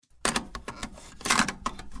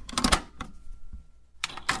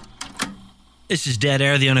This is Dead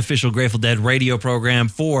Air, the unofficial Grateful Dead radio program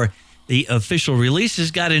for the official releases.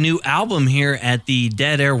 Got a new album here at the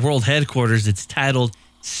Dead Air World Headquarters. It's titled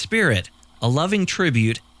Spirit, a loving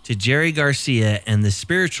tribute to Jerry Garcia and the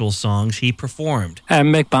spiritual songs he performed.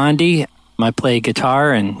 I'm Mick Bondi. I play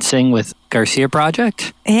guitar and sing with Garcia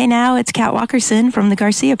Project. Hey now, it's Kat Walkerson from the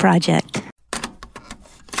Garcia Project.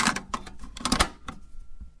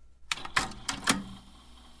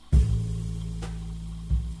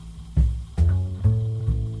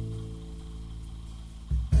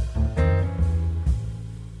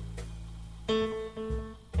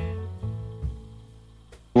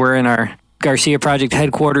 We're in our Garcia Project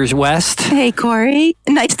headquarters west. Hey, Corey.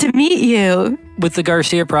 Nice to meet you. With the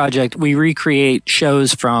Garcia Project, we recreate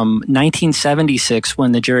shows from 1976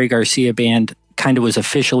 when the Jerry Garcia Band kind of was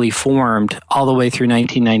officially formed all the way through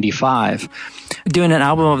 1995. Doing an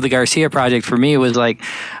album of the Garcia Project for me was like,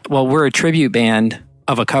 well, we're a tribute band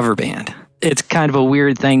of a cover band. It's kind of a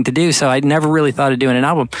weird thing to do, so I never really thought of doing an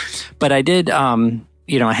album. But I did, I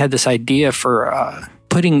had this idea for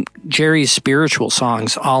putting Jerry's spiritual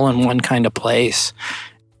songs all in one kind of place.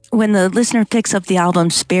 When the listener picks up the album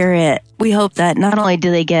Spirit, we hope that not only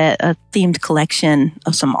do they get a themed collection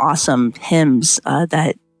of some awesome hymns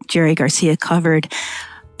that Jerry Garcia covered,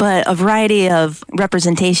 but a variety of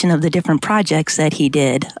representation of the different projects that he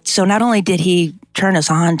did. So not only did he turn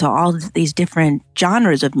us on to all these different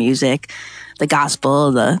genres of music, the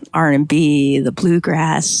gospel, the R&B, the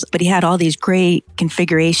bluegrass, but he had all these great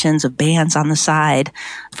configurations of bands on the side,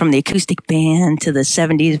 from the acoustic band to the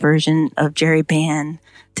 70s version of Jerry Band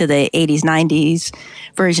to the 80s, 90s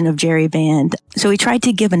version of Jerry Band. So we tried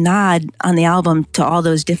to give a nod on the album to all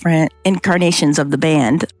those different incarnations of the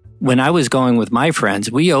band. When I was going with my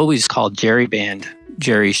friends, we always called Jerry Band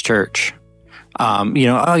Jerry's Church.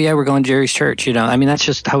 We're going to Jerry's Church. That's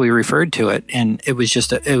just how we referred to it. And it was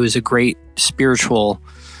it was a great spiritual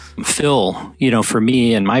fill, for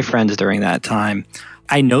me and my friends during that time.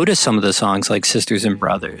 I noticed some of the songs like Sisters and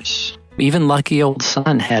Brothers. Even Lucky Old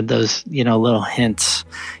Son had those, little hints.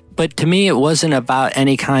 But to me, it wasn't about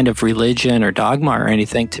any kind of religion or dogma or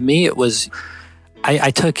anything. To me, it was,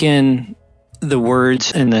 I took in the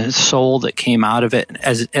words and the soul that came out of it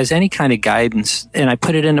as any kind of guidance, and I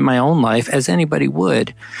put it into my own life as anybody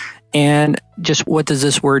would. And just, what does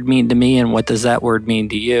this word mean to me, and what does that word mean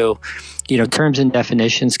to you? Terms and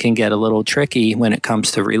definitions can get a little tricky when it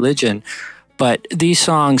comes to religion. But these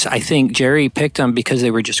songs, I think Jerry picked them because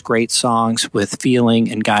they were just great songs with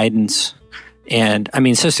feeling and guidance. And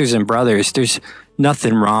Sisters and Brothers, there's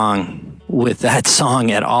nothing wrong with that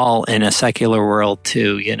song at all in a secular world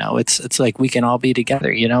too. It's like we can all be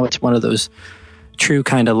together. It's one of those true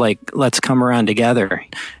kind of like, let's come around together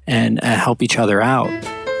and help each other out.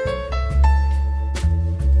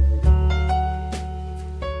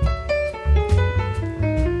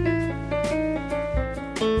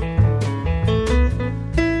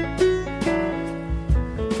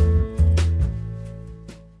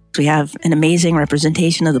 We have an amazing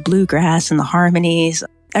representation of the bluegrass and the harmonies.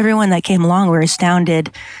 Everyone that came along were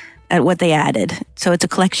astounded at what they added. So it's a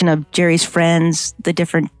collection of Jerry's friends, the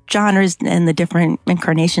different genres and the different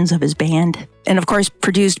incarnations of his band. And of course,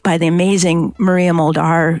 produced by the amazing Maria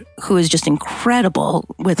Muldaur, who is just incredible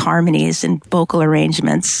with harmonies and vocal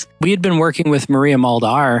arrangements. We had been working with Maria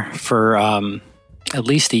Muldaur for at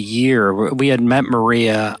least a year. We had met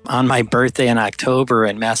Maria on my birthday in October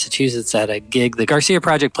in Massachusetts at a gig. The Garcia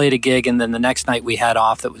Project played a gig, and then the next night we had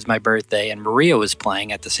off that was my birthday, and Maria was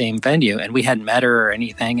playing at the same venue, and we hadn't met her or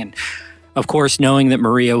anything. And of course, knowing that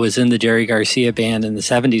Maria was in the Jerry Garcia Band in the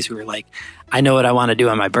 70s, we were like, I know what I want to do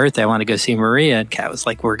on my birthday. I want to go see Maria. And Kat was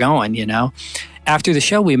like, we're going, After the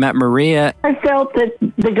show, we met Maria. I felt that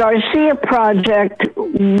the Garcia Project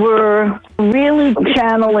were really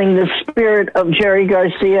channeling the spirit of Jerry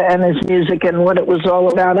Garcia and his music and what it was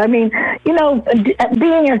all about.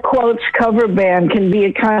 Being a quotes cover band can be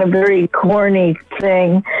a kind of very corny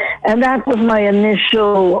thing. And that was my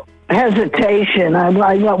initial hesitation. I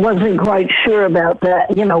wasn't quite sure about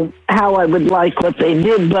that, how I would like what they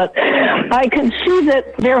did. But I could see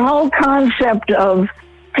that their whole concept of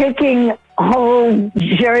picking whole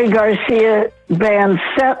Jerry Garcia band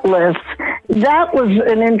set list, that was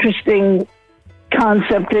an interesting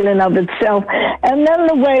concept in and of itself. And then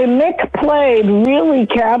the way Mick played really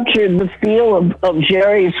captured the feel of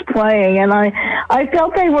Jerry's playing. And I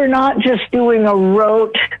felt they were not just doing a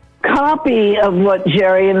rote copy of what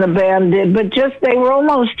Jerry and the band did, but just they were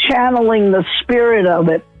almost channeling the spirit of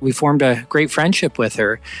it. We formed a great friendship with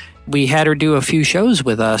her. we had her do a few shows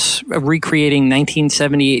with us, recreating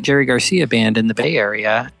 1978 Jerry Garcia Band in the Bay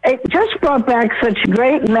Area. It just brought back such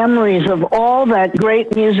great memories of all that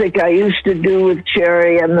great music I used to do with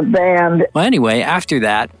Jerry and the band. Well, anyway, after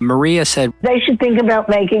that, Maria said they should think about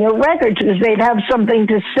making a record because they'd have something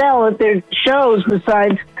to sell at their shows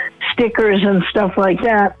besides stickers and stuff like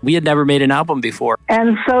that. We had never made an album before.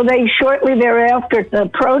 And so they shortly thereafter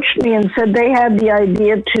approached me and said they had the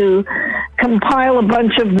idea to compile a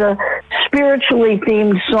bunch of the spiritually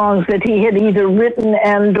themed songs that he had either written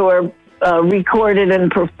and or recorded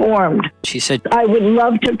and performed. She said, I would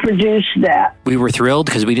love to produce that. We were thrilled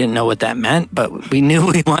because we didn't know what that meant, but we knew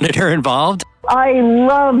we wanted her involved. I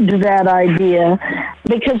loved that idea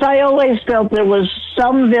because I always felt there was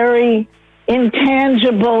some very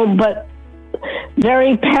intangible but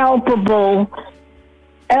very palpable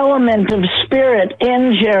element of spirit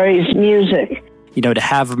in Jerry's music. You know, to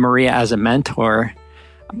have Maria as a mentor,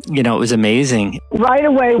 you know, it was amazing. Right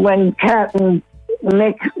away when Kat and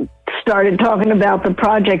Mick started talking about the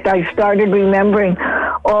project, I started remembering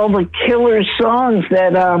all the killer songs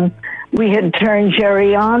that we had turned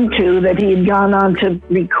Jerry on to, that he had gone on to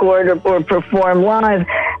record or perform live.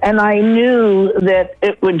 And I knew that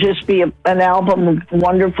it would just be an album of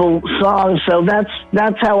wonderful songs. So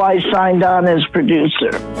that's how I signed on as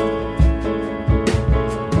producer.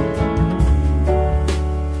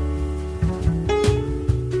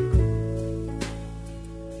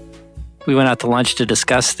 We went out to lunch to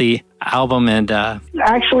discuss the album, and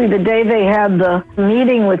actually the day they had the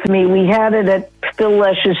meeting with me, we had it at Phil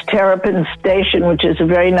Lesh's Terrapin Station, which is a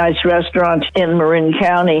very nice restaurant in Marin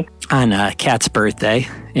County. On Kat's birthday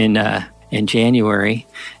in January.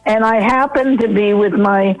 And I happened to be with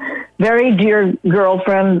my very dear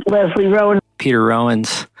girlfriend, Leslie Rowan. Peter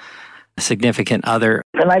Rowan's significant other.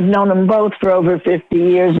 And I've known them both for over 50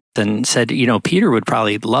 years. And said, you know, Peter would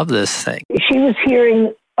probably love this thing. She was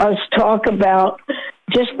hearing us talk about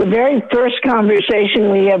just the very first conversation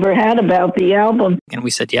we ever had about the album. And we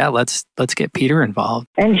said, yeah, let's get Peter involved.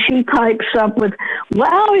 And she pipes up with,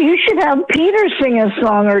 wow, you should have Peter sing a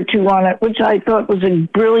song or two on it, which I thought was a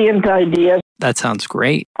brilliant idea. That sounds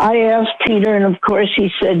great. I asked Peter, and of course he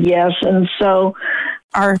said yes. And so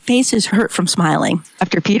our faces hurt from smiling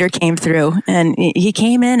after Peter came through. And he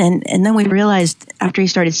came in, and then we realized after he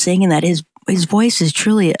started singing that his voice is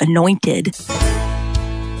truly anointed.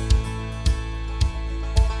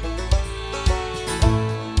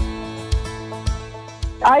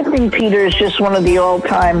 I think Peter is just one of the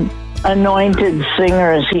all-time anointed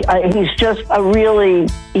singers. He's just a really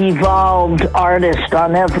evolved artist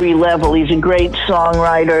on every level. He's a great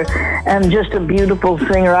songwriter and just a beautiful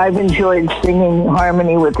singer. I've enjoyed singing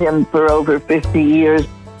harmony with him for over 50 years.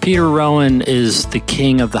 Peter Rowan is the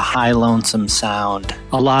king of the high lonesome sound.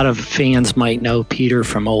 A lot of fans might know Peter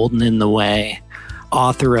from Old and in the Way,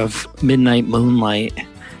 author of Midnight Moonlight,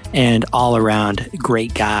 and all around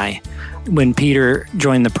great guy. When Peter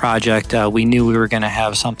joined the project, we knew we were going to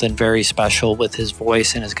have something very special with his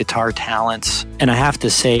voice and his guitar talents. And I have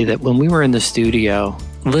to say that when we were in the studio,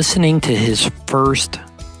 listening to his first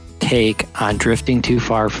take on Drifting Too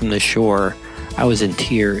Far from the Shore, I was in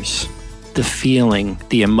tears. The feeling,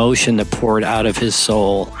 the emotion that poured out of his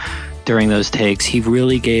soul during those takes, he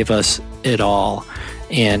really gave us it all.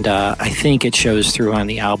 And I think it shows through on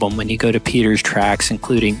the album. When you go to Peter's tracks,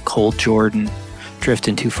 including Cold Jordan,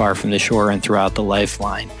 Drifting Too Far from the Shore, and Throughout the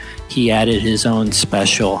Lifeline, he added his own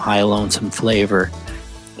special high lonesome flavor.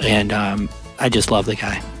 And I just love the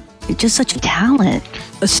guy. Just such a talent.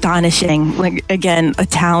 Astonishing. Like, again, a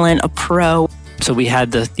talent, a pro. So we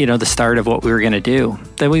had the start of what we were going to do.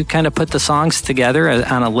 Then we kind of put the songs together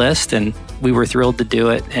on a list, and we were thrilled to do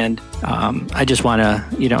it. And I just want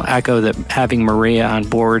to, echo that having Maria on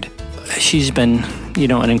board, she's been,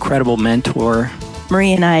 an incredible mentor.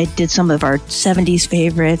 Maria and I did some of our 70s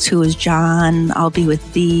favorites, Who Is John, I'll Be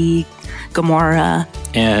With Thee, Gomorrah.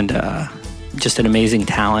 And just an amazing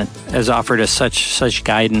talent, has offered us such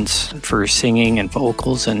guidance for singing and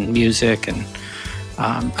vocals and music. And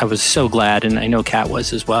I was so glad, and I know Kat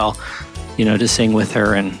was as well, to sing with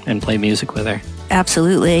her and play music with her.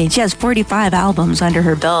 Absolutely. She has 45 albums under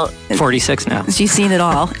her belt. 46 now. She's seen it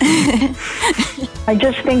all. I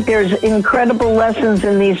just think there's incredible lessons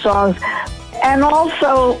in these songs. And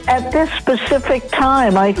also, at this specific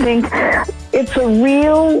time, I think it's a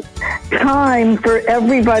real time for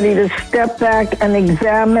everybody to step back and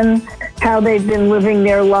examine how they've been living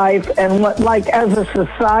their life and what, like, as a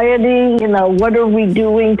society, what are we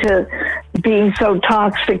doing to being so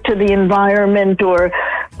toxic to the environment, or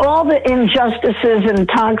all the injustices and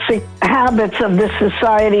toxic habits of this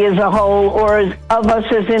society as a whole, or of us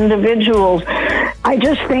as individuals. I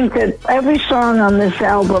just think that every song on this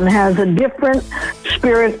album has a different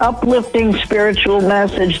spirit, uplifting spiritual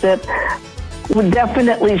message that would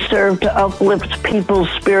definitely serve to uplift people's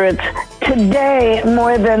spirits today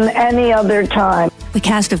more than any other time. The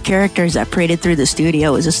cast of characters that paraded through the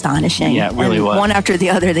studio was astonishing. Yeah, it really and was. One after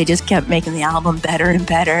the other, they just kept making the album better and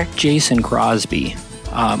better. Jason Crosby,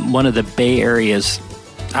 one of the Bay Area's,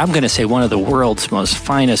 I'm going to say one of the world's most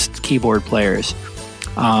finest keyboard players.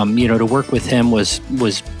 To work with him was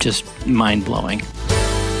just mind-blowing.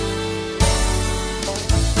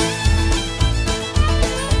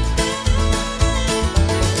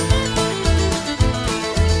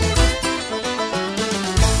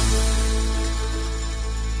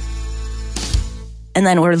 And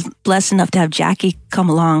then we're blessed enough to have Jackie come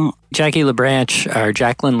along. Jacqueline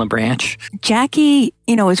LaBranch. Jackie,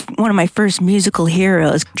 is one of my first musical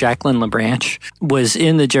heroes. Jacqueline LaBranch was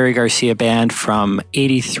in the Jerry Garcia band from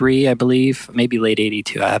 83, I believe, maybe late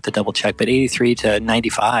 82. I have to double check, but 83 to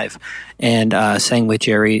 95, and sang with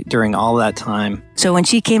Jerry during all that time. So when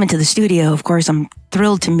she came into the studio, of course, I'm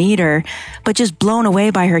thrilled to meet her, but just blown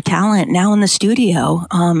away by her talent now in the studio.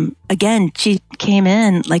 Again, she came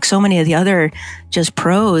in like so many of the other just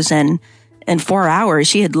pros, and in 4 hours,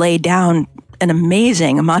 she had laid down an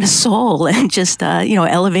amazing amount of soul and just,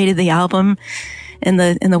 elevated the album in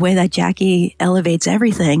the way that Jackie elevates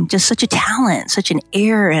everything. Just such a talent, such an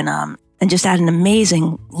air, and just add an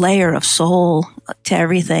amazing layer of soul to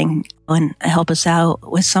everything and help us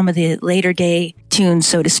out with some of the later day tunes,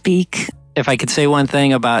 so to speak. If I could say one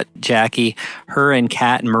thing about Jackie, her and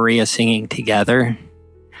Kat and Maria singing together,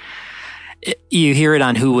 you hear it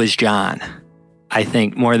on Who Was John, I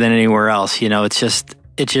think, more than anywhere else. It's just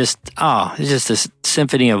this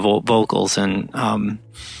symphony of vocals, and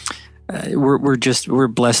we're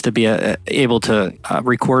blessed to be able to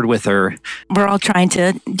record with her. We're all trying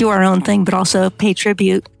to do our own thing, but also pay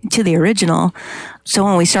tribute to the original. So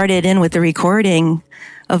when we started in with the recording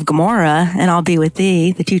of Gomorrah and I'll Be With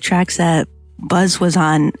Thee, the two tracks that Buzz was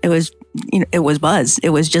on, it was Buzz. It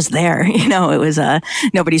was just there. It was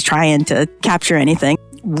nobody's trying to capture anything.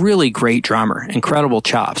 Really great drummer, incredible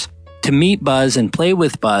chops. To meet Buzz and play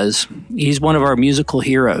with Buzz, he's one of our musical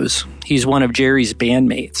heroes. He's one of Jerry's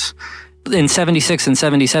bandmates. In 76 and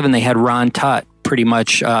 77, they had Ron Tutt, pretty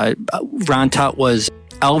much. Ron Tutt was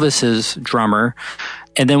Elvis's drummer.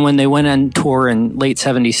 And then when they went on tour in late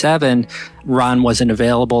 77, Ron wasn't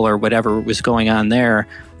available or whatever was going on there.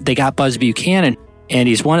 They got Buzz Buchanan, and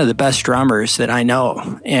he's one of the best drummers that I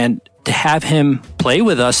know. And to have him play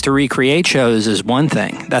with us to recreate shows is one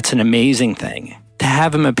thing. That's an amazing thing. To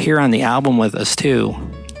have him appear on the album with us, too,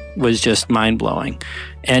 was just mind-blowing.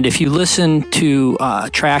 And if you listen to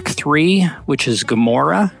track 3, which is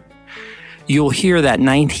Gomorrah, you'll hear that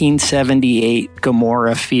 1978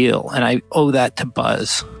 Gomorrah feel, and I owe that to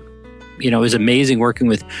Buzz. It was amazing working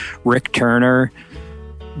with Rick Turner.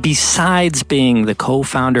 Besides being the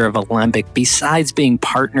co-founder of Alembic, besides being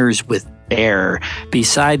partners with Bear,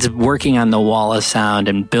 besides working on the Wall of Sound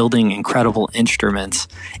and building incredible instruments,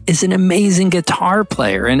 is an amazing guitar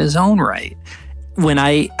player in his own right. When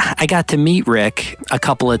I got to meet Rick a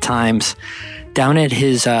couple of times down at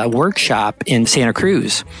his workshop in Santa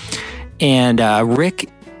Cruz, and Rick,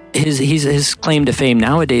 his claim to fame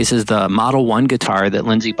nowadays is the Model 1 guitar that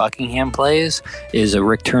Lindsey Buckingham plays is a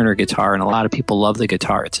Rick Turner guitar, and a lot of people love the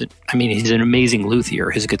guitar. He's an amazing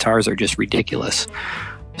luthier. His guitars are just ridiculous.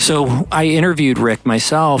 So I interviewed Rick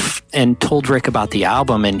myself and told Rick about the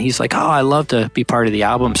album, and he's like, "Oh, I love to be part of the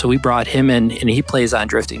album." So we brought him in, and he plays on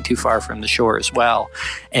Drifting Too Far From the Shore as well.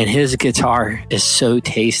 And his guitar is so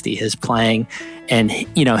tasty, his playing. And,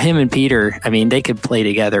 him and Peter, they could play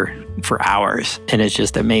together for hours, and it's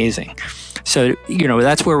just amazing. So,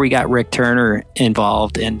 that's where we got Rick Turner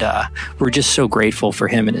involved, and we're just so grateful for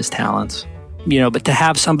him and his talents. But to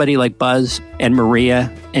have somebody like Buzz and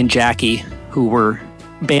Maria and Jackie, who were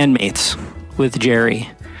bandmates with Jerry,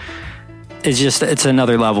 it's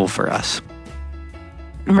another level for us.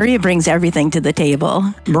 Maria brings everything to the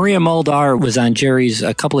table. Maria Muldaur was on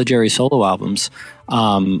a couple of Jerry's solo albums,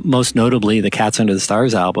 most notably the Cats Under the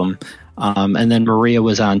Stars album. And then Maria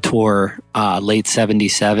was on tour late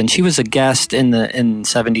 77. She was a guest in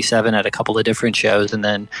 77 at a couple of different shows, and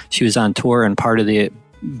then she was on tour and part of the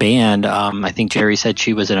band. I think Jerry said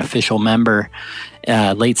she was an official member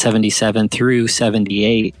late 77 through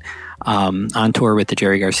 78 on tour with the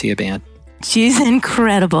Jerry Garcia Band. She's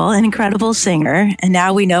incredible, an incredible singer, and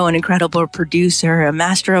now we know an incredible producer, a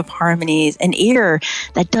master of harmonies, an ear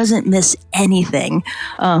that doesn't miss anything.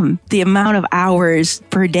 The amount of hours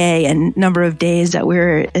per day and number of days that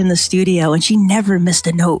we're in the studio, and she never missed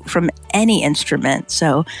a note from any instrument.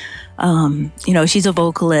 So, she's a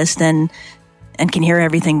vocalist and can hear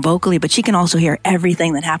everything vocally, but she can also hear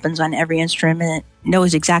everything that happens on every instrument,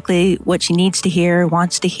 knows exactly what she needs to hear,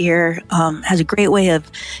 wants to hear, has a great way of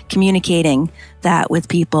communicating that with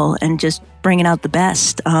people and just bringing out the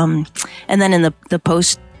best. And then in the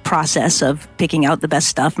post process of picking out the best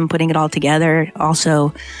stuff and putting it all together,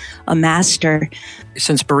 also a master.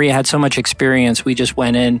 Since Maria had so much experience, we just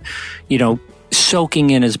went in, soaking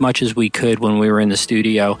in as much as we could when we were in the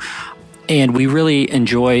studio. And we really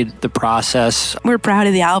enjoyed the process. We're proud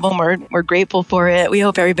of the album. We're grateful for it. We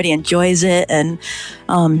hope everybody enjoys it and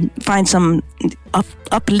find some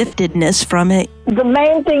upliftedness from it. The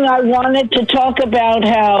main thing I wanted to talk about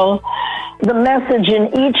how the message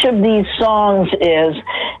in each of these songs is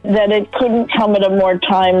that it couldn't come at a more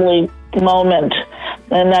timely moment.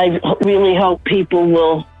 And I really hope people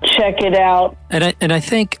will check it out. And I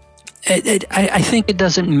think I think it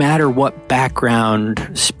doesn't matter what background,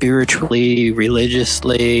 spiritually,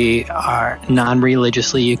 religiously, or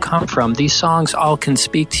non-religiously you come from. These songs all can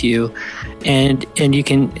speak to you, and you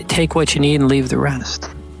can take what you need and leave the rest.